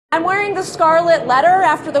I'm wearing the scarlet letter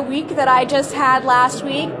after the week that I just had last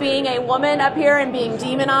week, being a woman up here and being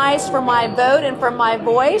demonized for my vote and for my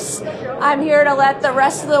voice. I'm here to let the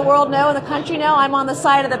rest of the world know and the country know I'm on the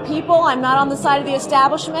side of the people. I'm not on the side of the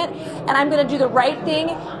establishment, and I'm going to do the right thing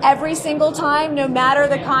every single time, no matter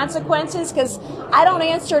the consequences, because I don't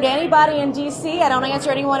answer to anybody in D.C. I don't answer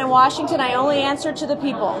to anyone in Washington. I only answer to the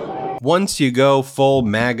people. Once you go full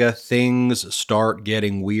MAGA, things start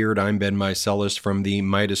getting weird. I'm Ben Meiselas from the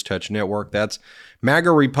Midas Touch Network. That's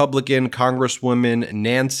MAGA Republican Congresswoman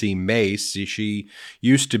Nancy Mace. She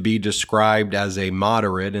used to be described as a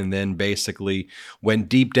moderate and then basically went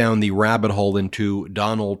deep down the rabbit hole into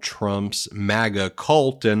Donald Trump's MAGA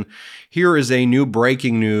cult. And here is a new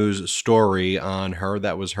breaking news story on her.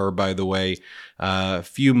 That was her, by the way, a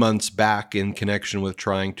few months back in connection with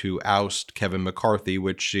trying to oust Kevin McCarthy,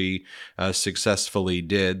 which she successfully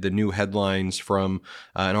did. The new headlines from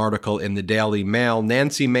an article in the Daily Mail: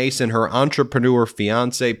 Nancy Mace and her entrepreneur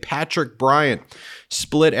fiance Patrick Bryant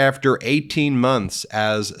split after 18 months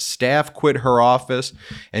as staff quit her office,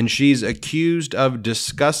 and she's accused of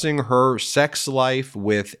discussing her sex life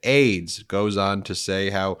with aides. Goes on to say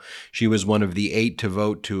how she was one of the 8 to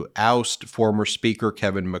vote to oust former Speaker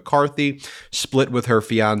Kevin McCarthy, split with her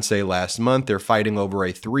fiance last month. They're fighting over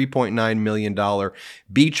a $3.9 million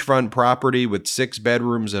beachfront property with 6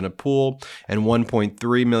 bedrooms and a pool, and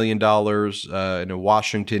 $1.3 million in a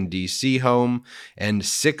Washington, D.C. home, and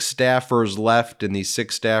 6 staffers left, and these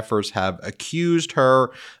 6 staffers have accused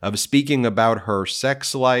her of speaking about her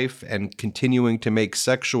sex life and continuing to make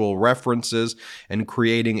sexual references and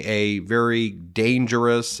creating a very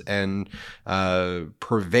dangerous and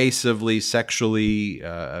pervasively sexually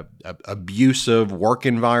abusive work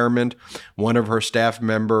environment. One of her staff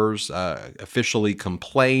members officially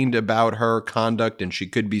complained about her conduct, and she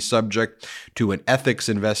could be subject to an ethics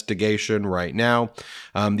investigation right now.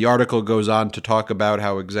 The article goes on to talk about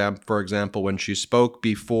how, for example, when she spoke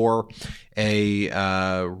before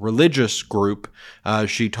a religious group,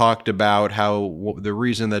 she talked about how the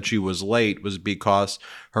reason that she was late was because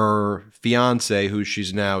her fiance, who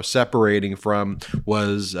she's now separating from,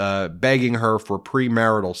 was begging her for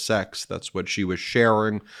premarital sex. That's what she was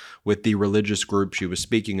sharing with the religious group she was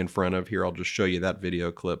speaking in front of. Here, I'll just show you that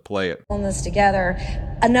video clip. Play it. On this together,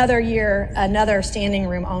 another year, another standing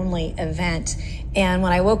room only event. And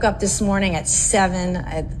when I woke up this morning at 7,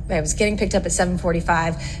 I was getting picked up at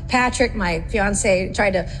 7:45. Patrick, my fiance,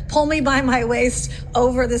 tried to pull me by my waist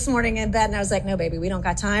over this morning in bed. And I was like, no, baby, we don't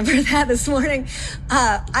got time for that this morning.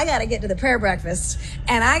 I got to get to the prayer breakfast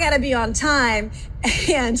and I got to be on time.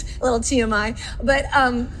 And a little TMI, but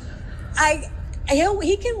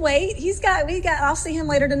he can wait. I'll see him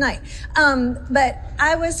later tonight. But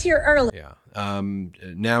I was here early. Yeah.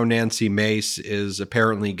 Now Nancy Mace is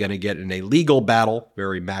apparently going to get in a legal battle,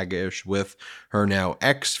 very MAGA-ish, with her now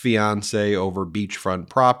ex-fiance over beachfront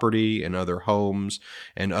property and other homes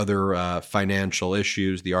and other financial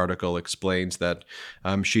issues. The article explains that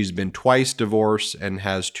she's been twice divorced and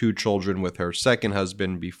has 2 children with her second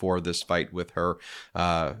husband before this fight with her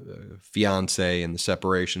fiance and the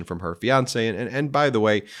separation from her fiance. And by the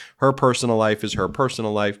way, her personal life is her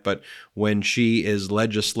personal life, but when she is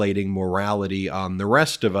legislating morality on the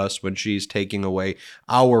rest of us, when she's taking away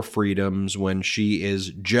our freedoms, when she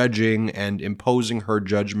is judging and imposing her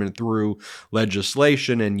judgment through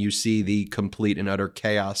legislation, and you see the complete and utter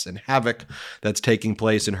chaos and havoc that's taking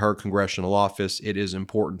place in her congressional office, it is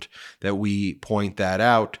important that we point that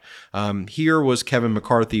out. Here was Kevin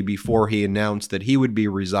McCarthy before he announced that he would be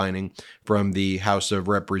resigning from the House of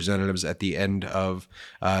Representatives at the end of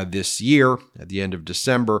this year, at the end of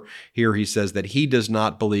December. Here he says that he does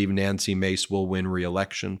not believe Nancy Mace will win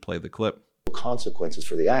re-election. Play the clip. Consequences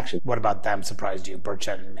for the action. What about them surprised you,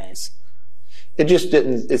 Burchett and Mace? It just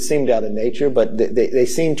didn't, it seemed out of nature, but they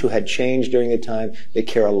seem to have changed during the time. They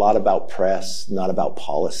care a lot about press, not about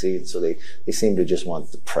policy. So they seem to just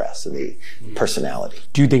want the press and the personality.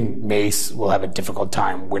 Do you think Mace will have a difficult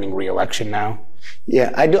time winning re-election now?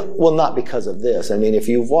 Yeah, I don't, well, not because of this. I mean, if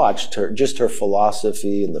you've watched her, just her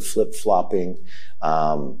philosophy and the flip-flopping,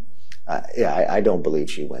 I don't believe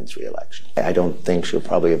she wins re-election. I don't think she'll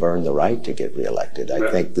probably have earned the right to get re-elected.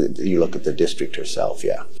 I think that you look at the district herself,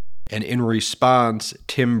 yeah. And in response,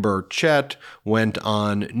 Tim Burchett went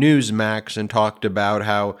on Newsmax and talked about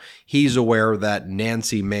how he's aware that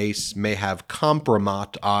Nancy Mace may have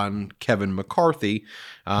compromat on Kevin McCarthy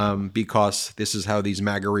because this is how these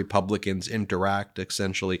MAGA Republicans interact,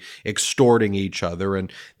 essentially extorting each other. And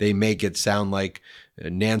they make it sound like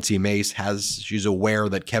Nancy Mace she's aware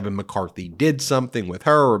that Kevin McCarthy did something with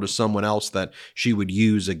her or to someone else that she would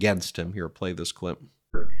use against him. Here, play this clip.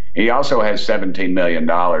 He also has $17 million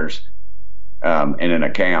in an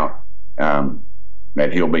account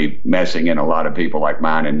that he'll be messing in a lot of people like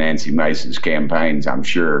mine and Nancy Mace's campaigns, I'm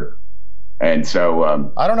sure. And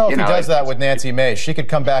so I don't know if he does that with Nancy Mace. She could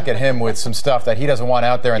come back at him with some stuff that he doesn't want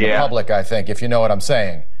out there in the public, I think, if you know what I'm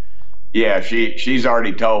saying. Yeah, she's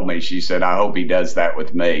already told me. She said, I hope he does that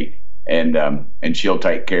with me, and she'll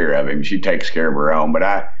take care of him. She takes care of her own.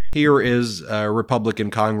 But Here is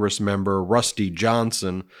Republican Congress member Rusty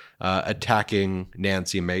Johnson attacking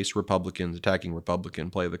Nancy Mace, Republicans attacking Republican.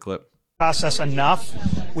 Play the clip. Process enough.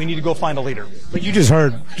 We need to go find a leader. But you just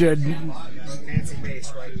heard Nancy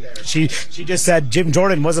Mace right there. She just said Jim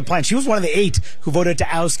Jordan wasn't playing. She was one of the 8 who voted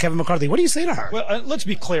to oust Kevin McCarthy. What do you say to her? Well, let's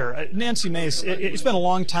be clear. Nancy Mace, it's been a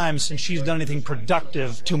long time since she's done anything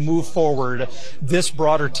productive to move forward this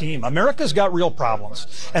broader team. America's got real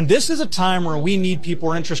problems. And this is a time where we need people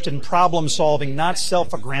who are interested in problem solving, not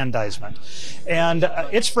self-aggrandizement. And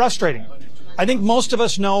it's frustrating. I think most of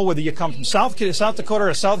us know, whether you come from South Dakota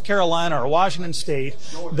or South Carolina or Washington State,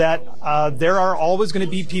 that there are always going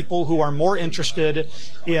to be people who are more interested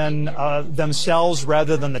in themselves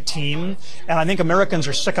rather than the team. And I think Americans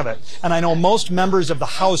are sick of it. And I know most members of the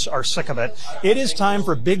House are sick of it. It is time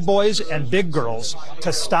for big boys and big girls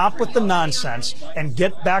to stop with the nonsense and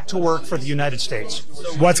get back to work for the United States.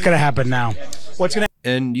 What's going to happen now?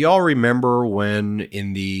 And y'all remember when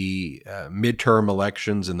in the midterm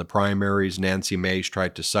elections and the primaries, Nancy Mace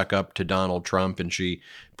tried to suck up to Donald Trump, and she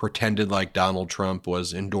pretended like Donald Trump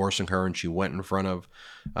was endorsing her, and she went in front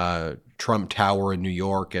of Trump Tower in New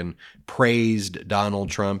York and praised Donald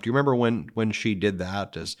Trump. Do you remember when she did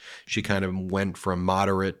that, as she kind of went from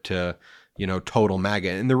moderate to, you know, total MAGA?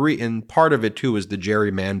 And and part of it too is the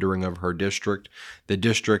gerrymandering of her district. The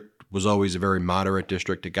district was always a very moderate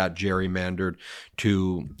district. It got gerrymandered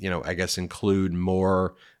to, you know, I guess include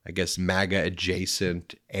more, I guess, MAGA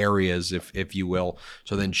adjacent areas, if you will.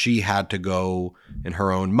 So then she had to go, in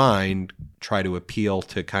her own mind, try to appeal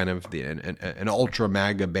to kind of an ultra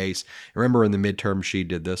MAGA base. Remember in the midterm she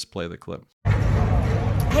did this. Play the clip.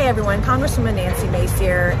 Hey everyone, Congresswoman Nancy Mace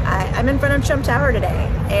here. I'm in front of Trump Tower today,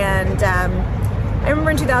 and I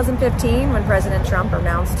remember in 2015 when President Trump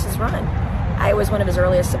announced his run. I was one of his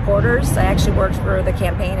earliest supporters. I actually worked for the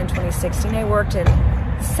campaign in 2016. I worked in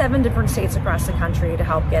 7 different states across the country to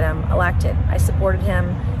help get him elected. I supported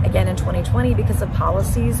him again in 2020 because of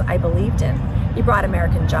policies I believed in. He brought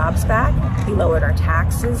American jobs back. He lowered our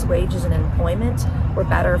taxes, wages, and employment were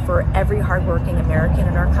better for every hardworking American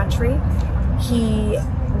in our country. He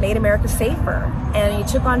made America safer, and he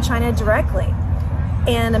took on China directly.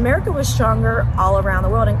 And America was stronger all around the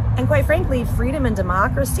world. And quite frankly, freedom and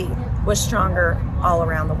democracy was stronger all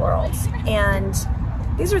around the world. And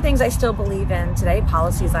these are things I still believe in today,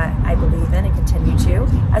 policies I believe in and continue to.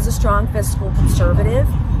 As a strong fiscal conservative,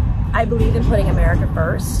 I believe in putting America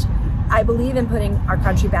first. I believe in putting our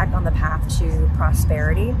country back on the path to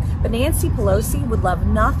prosperity. But Nancy Pelosi would love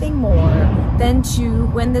nothing more than to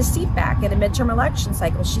win this seat back in a midterm election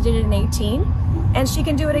cycle. She did it in 2018, and she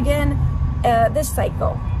can do it again this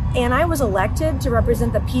cycle. And I was elected to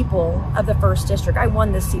represent the people of the 1st District. I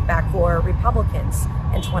won this seat back for Republicans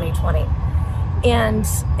in 2020. And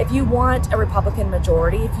if you want a Republican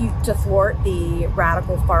majority, to thwart the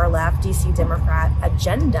radical far left DC Democrat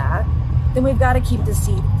agenda, then we've got to keep the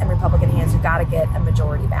seat in Republican hands. We've got to get a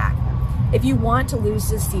majority back. If you want to lose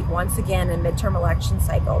this seat once again in midterm election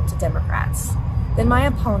cycle to Democrats, then my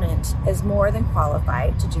opponent is more than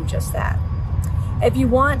qualified to do just that. If you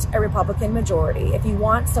want a Republican majority, if you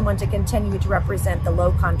want someone to continue to represent the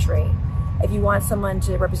low country, if you want someone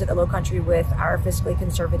to represent the low country with our fiscally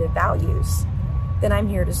conservative values, then I'm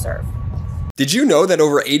here to serve. Did you know that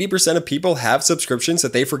over 80% of people have subscriptions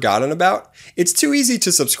that they've forgotten about? It's too easy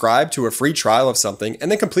to subscribe to a free trial of something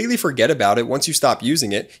and then completely forget about it once you stop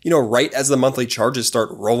using it, right as the monthly charges start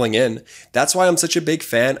rolling in. That's why I'm such a big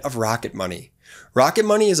fan of Rocket Money. Rocket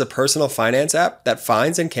Money is a personal finance app that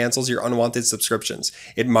finds and cancels your unwanted subscriptions.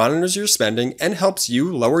 It monitors your spending and helps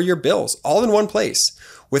you lower your bills all in one place.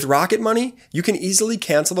 With Rocket Money, you can easily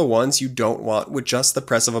cancel the ones you don't want with just the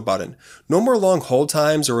press of a button. No more long hold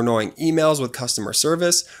times or annoying emails with customer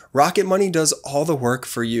service. Rocket Money does all the work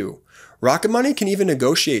for you. Rocket Money can even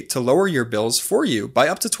negotiate to lower your bills for you by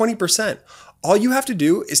up to 20%. All you have to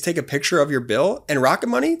do is take a picture of your bill, and Rocket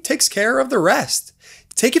Money takes care of the rest.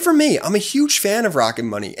 Take it from me, I'm a huge fan of Rocket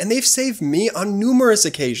Money, and they've saved me on numerous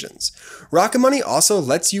occasions. Rocket Money also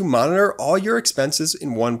lets you monitor all your expenses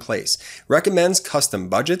in one place, recommends custom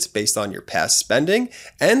budgets based on your past spending,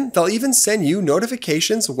 and they'll even send you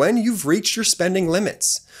notifications when you've reached your spending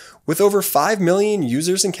limits. With over 5 million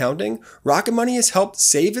users and counting, Rocket Money has helped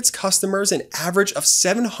save its customers an average of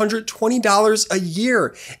 $720 a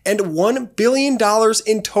year and $1 billion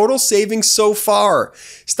in total savings so far.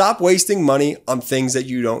 Stop wasting money on things that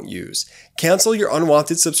you don't use. Cancel your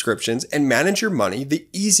unwanted subscriptions and manage your money the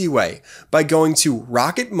easy way by going to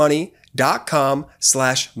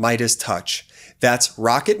rocketmoney.com/MidasTouch. That's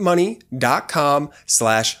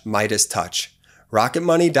rocketmoney.com/MidasTouch.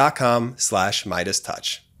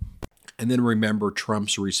 rocketmoney.com/MidasTouch. And then remember,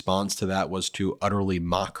 Trump's response to that was to utterly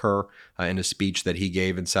mock her in a speech that he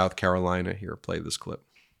gave in South Carolina. Here, play this clip.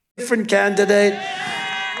 Different candidate.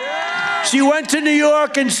 She went to New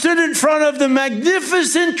York and stood in front of the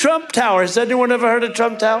magnificent Trump Tower. Has anyone ever heard of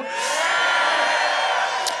Trump Tower?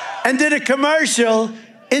 And did a commercial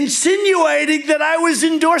insinuating that I was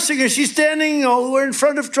endorsing her. She's standing over in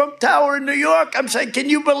front of Trump Tower in New York. I'm saying,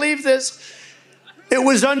 can you believe this? It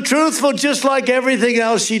was untruthful, just like everything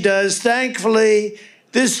else she does. Thankfully,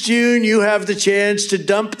 this June, you have the chance to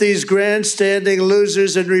dump these grandstanding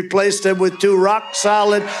losers and replace them with two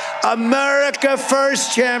rock-solid America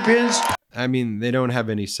First champions. I mean, they don't have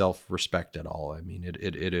any self-respect at all. I mean,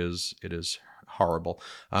 it is horrible.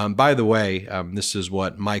 By the way, this is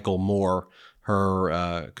what Michael Moore,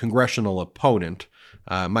 her congressional opponent,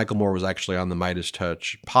 Michael Moore was actually on the Midas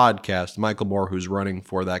Touch podcast. Michael Moore, who's running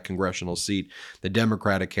for that congressional seat, the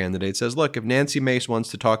Democratic candidate, says, look, if Nancy Mace wants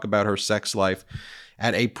to talk about her sex life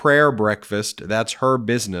at a prayer breakfast, that's her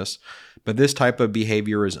business. But this type of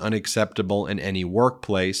behavior is unacceptable in any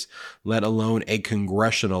workplace, let alone a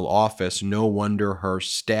congressional office. No wonder her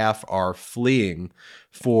staff are fleeing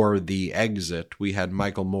for the exit. We had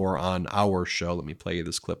Michael Moore on our show. Let me play you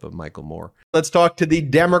this clip of Michael Moore. Let's talk to the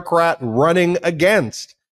Democrat running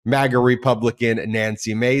against MAGA Republican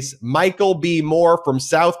Nancy Mace, Michael B. Moore from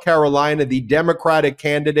South Carolina, the Democratic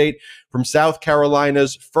candidate from South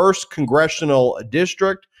Carolina's 1st Congressional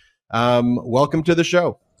District. Welcome to the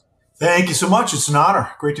show. Thank you so much. It's an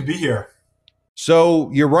honor. Great to be here. So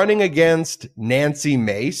you're running against Nancy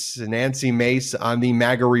Mace. Nancy Mace on the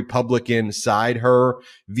MAGA Republican side. Her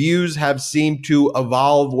views have seemed to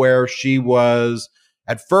evolve where she was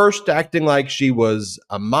at first acting like she was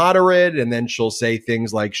a moderate, and then she'll say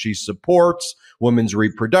things like she supports women's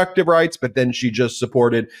reproductive rights, but then she just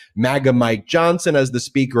supported MAGA Mike Johnson as the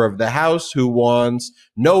Speaker of the House, who wants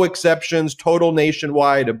no exceptions, total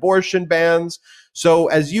nationwide abortion bans. So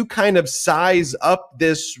as you kind of size up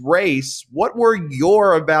this race, what were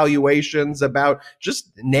your evaluations about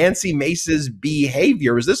just Nancy Mace's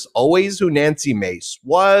behavior? Is this always who Nancy Mace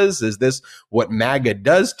was? Is this what MAGA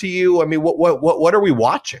does to you? I mean, what are we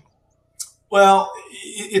watching? Well,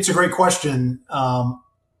 it's a great question.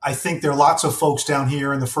 I think there are lots of folks down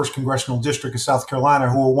here in the 1st Congressional District of South Carolina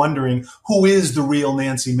who are wondering who is the real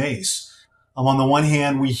Nancy Mace. On the one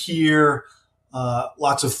hand, we hear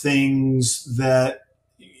lots of things that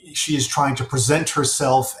she is trying to present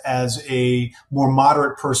herself as a more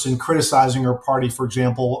moderate person, criticizing her party, for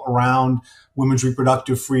example, around women's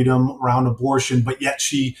reproductive freedom, around abortion, but yet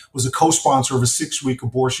she was a co-sponsor of a 6-week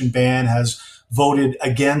abortion ban, has voted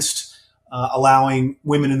against allowing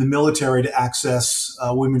women in the military to access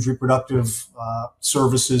women's reproductive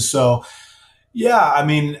services. So, yeah, I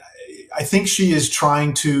mean, I think she is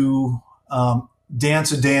trying to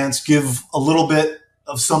dance a dance, give a little bit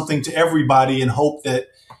of something to everybody and hope that,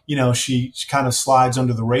 you know, she kind of slides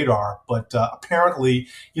under the radar. But apparently,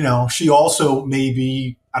 you know, she also may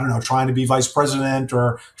be, I don't know, trying to be vice president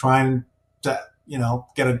or trying to, you know,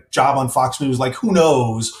 get a job on Fox News, like who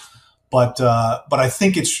knows? But I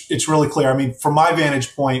think it's really clear. I mean, from my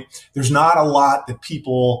vantage point, there's not a lot that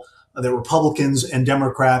people, that Republicans and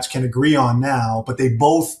Democrats can agree on now, but they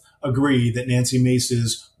both agree that Nancy Mace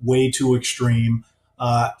is way too extreme,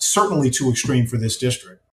 certainly too extreme for this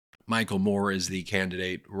district. Michael Moore is the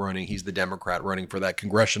candidate running. He's the Democrat running for that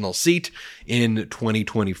congressional seat in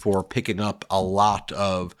 2024, picking up a lot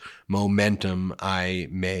of momentum, I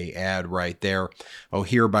may add right there. Oh,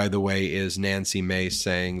 here, by the way, is Nancy Mace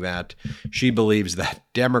saying that she believes that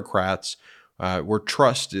Democrats were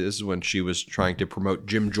trust is when she was trying to promote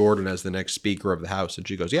Jim Jordan as the next Speaker of the House. And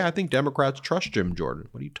she goes, yeah, I think Democrats trust Jim Jordan.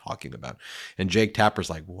 What are you talking about? And Jake Tapper's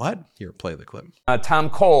like, what? Here, play the clip.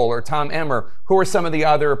 Tom Cole or Tom Emmer, who are some of the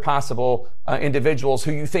other possible individuals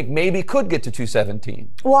who you think maybe could get to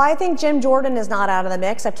 217? Well, I think Jim Jordan is not out of the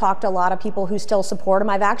mix. I've talked to a lot of people who still support him.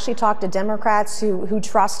 I've actually talked to Democrats who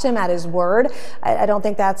trust him at his word. I don't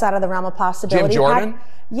think that's out of the realm of possibility. Jim Jordan?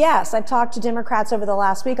 Yes, I've talked to Democrats over the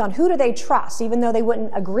last week on who do they trust, even though they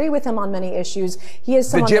wouldn't agree with him on many issues. He is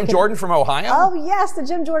someone. The Jim Jordan from Ohio? Oh, yes, the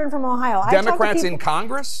Jim Jordan from Ohio. Democrats in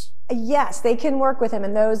Congress? Yes, they can work with him,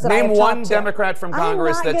 and those that Name I've one talked to. Democrat from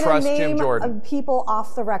Congress that trusts Jim Jordan. Of people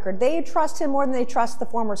off the record. They trust him more than they trust the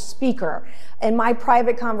former speaker. In my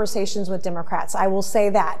private conversations with Democrats, I will say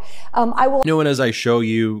that. And as I show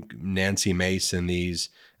you Nancy Mace and these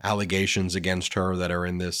allegations against her that are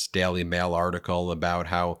in this Daily Mail article about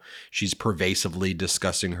how she's pervasively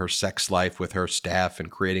discussing her sex life with her staff and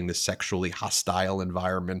creating this sexually hostile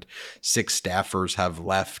environment. 6 staffers have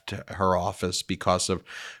left her office because of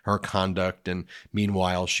her conduct, and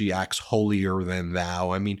meanwhile she acts holier than thou.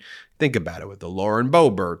 I mean, think about it with the Lauren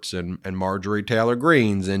Boeberts and Marjorie Taylor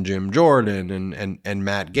Greenes and Jim Jordan and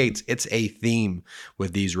Matt Gaetz. It's a theme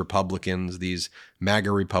with these Republicans, these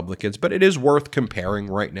MAGA Republicans, but it is worth comparing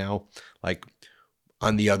right now. Like,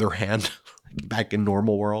 on the other hand, back in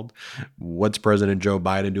normal world, what's President Joe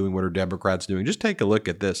Biden doing? What are Democrats doing? Just take a look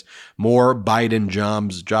at this. More Biden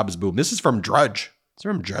jobs boom. This is from Drudge. It's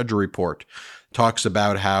from Drudge Report. Talks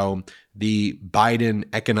about how the Biden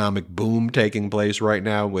economic boom taking place right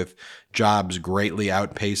now, with jobs greatly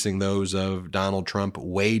outpacing those of Donald Trump.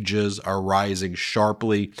 Wages are rising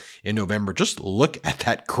sharply in November. Just look at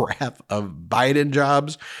that graph of Biden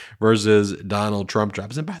jobs versus Donald Trump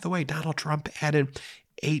jobs. And by the way, Donald Trump added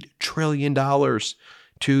 $8 trillion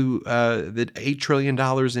to the $8 trillion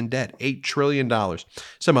in debt. $8 trillion.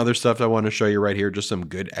 Some other stuff I want to show you right here. Just some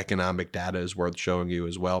good economic data is worth showing you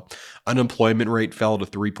as well. Unemployment rate fell to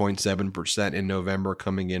 3.7% in November,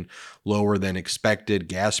 coming in lower than expected.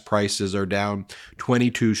 Gas prices are down.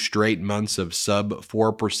 22 straight months of sub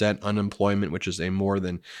 4% unemployment, which is a more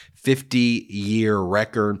than 50-year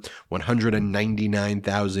record.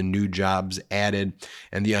 199,000 new jobs added,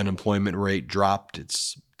 and the unemployment rate dropped.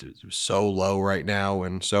 It's so low right now,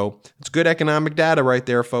 and so it's good economic data right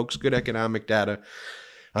there, folks. Good economic data.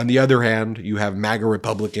 On the other hand, you have MAGA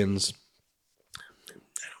Republicans,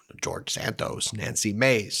 George Santos, Nancy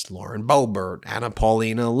Mace, Lauren Boebert, Anna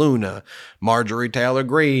Paulina Luna, Marjorie Taylor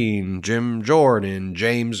Greene, Jim Jordan,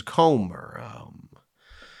 James Comer.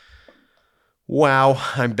 Wow,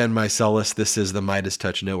 I'm Ben Meiselas. This is the Midas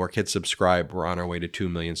Touch Network. Hit subscribe. We're on our way to 2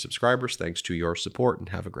 million subscribers. Thanks to your support, and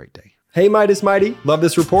have a great day. Hey Midas Mighty, love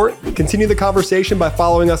this report? Continue the conversation by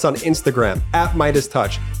following us on Instagram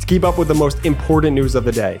 @MidasTouch to keep up with the most important news of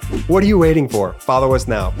the day. What are you waiting for? Follow us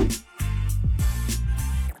now.